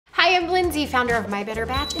Hi, I'm Lindsay, founder of My Better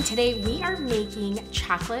Batch, and today we are making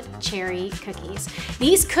chocolate cherry cookies.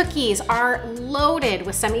 These cookies are loaded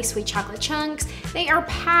with semi-sweet chocolate chunks, they are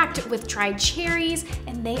packed with dried cherries,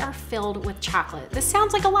 and they are filled with chocolate. This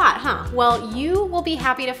sounds like a lot, huh? Well, you will be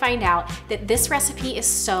happy to find out that this recipe is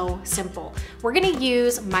so simple. We're gonna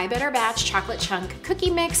use My Better Batch chocolate chunk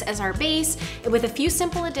cookie mix as our base, and with a few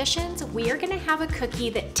simple additions, we are gonna have a cookie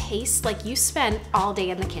that tastes like you spent all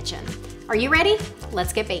day in the kitchen. Are you ready?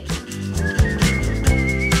 Let's get baking.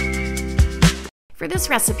 For this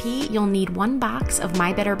recipe, you'll need 1 box of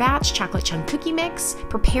My Better Batch chocolate chunk cookie mix,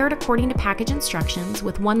 prepared according to package instructions,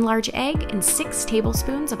 with 1 large egg and 6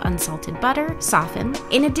 tablespoons of unsalted butter, softened.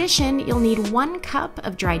 In addition, you'll need 1 cup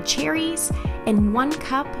of dried cherries and 1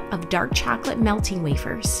 cup of dark chocolate melting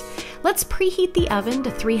wafers. Let's preheat the oven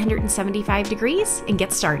to 375 degrees and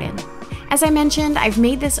get started. As I mentioned, I've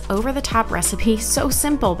made this over-the-top recipe so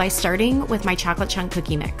simple by starting with my chocolate chunk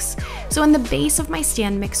cookie mix. So in the base of my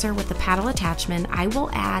stand mixer with the paddle attachment, I will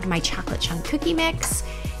add my chocolate chunk cookie mix,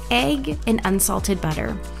 egg, and unsalted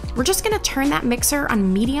butter. We're just gonna turn that mixer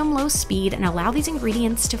on medium-low speed and allow these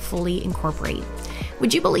ingredients to fully incorporate.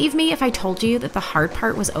 Would you believe me if I told you that the hard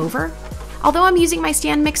part was over? Although I'm using my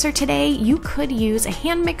stand mixer today, you could use a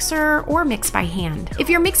hand mixer or mix by hand. If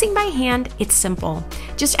you're mixing by hand, it's simple.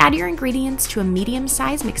 Just add your ingredients to a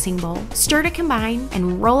medium-sized mixing bowl, stir to combine,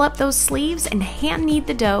 and roll up those sleeves and hand knead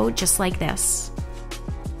the dough just like this.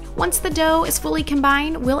 Once the dough is fully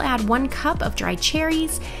combined, we'll add 1 cup of dried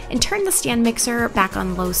cherries and turn the stand mixer back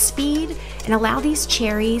on low speed and allow these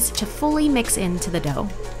cherries to fully mix into the dough.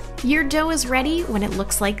 Your dough is ready when it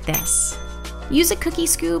looks like this. Use a cookie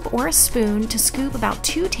scoop or a spoon to scoop about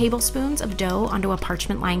 2 tablespoons of dough onto a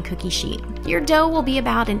parchment-lined cookie sheet. Your dough will be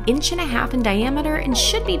about 1.5 inches in diameter and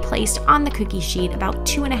should be placed on the cookie sheet about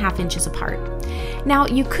 2.5 inches apart. Now,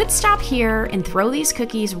 you could stop here and throw these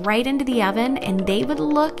cookies right into the oven and they would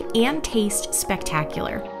look and taste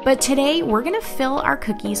spectacular. But today, we're gonna fill our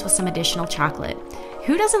cookies with some additional chocolate.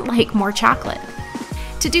 Who doesn't like more chocolate?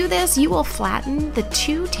 To do this, you will flatten the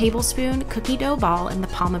 2 tablespoon cookie dough ball in the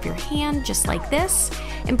palm of your hand, just like this,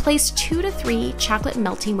 and place 2 to 3 chocolate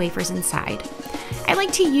melting wafers inside. I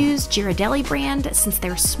like to use Ghirardelli brand since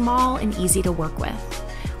they're small and easy to work with.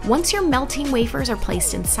 Once your melting wafers are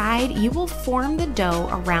placed inside, you will form the dough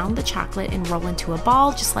around the chocolate and roll into a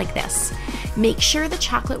ball just like this. Make sure the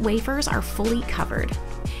chocolate wafers are fully covered.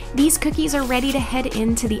 These cookies are ready to head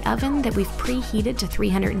into the oven that we've preheated to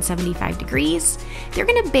 375 degrees. They're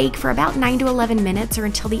gonna bake for about 9 to 11 minutes or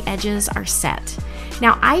until the edges are set.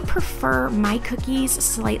 Now, I prefer my cookies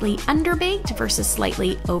slightly underbaked versus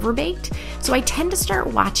slightly overbaked, so I tend to start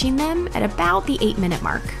watching them at about the 8-minute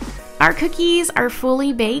mark. Our cookies are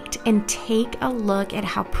fully baked, and take a look at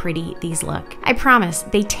how pretty these look. I promise,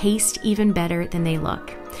 they taste even better than they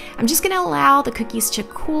look. I'm just gonna allow the cookies to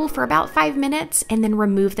cool for about 5 minutes and then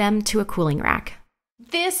remove them to a cooling rack.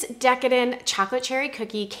 This decadent chocolate cherry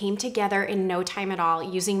cookie came together in no time at all,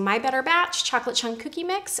 using My Better Batch chocolate chunk cookie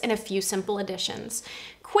mix and a few simple additions.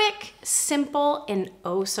 Quick, simple, and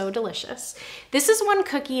oh so delicious. This is one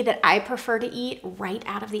cookie that I prefer to eat right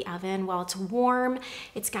out of the oven while it's warm.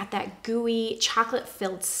 It's got that gooey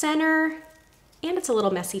chocolate-filled center, and it's a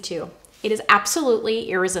little messy too. It is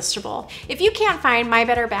absolutely irresistible. If you can't find My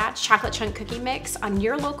Better Batch chocolate chunk cookie mix on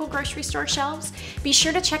your local grocery store shelves, be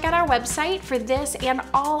sure to check out our website for this and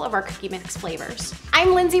all of our cookie mix flavors.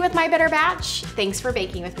 I'm Lindsay with My Better Batch. Thanks for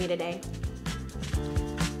baking with me today.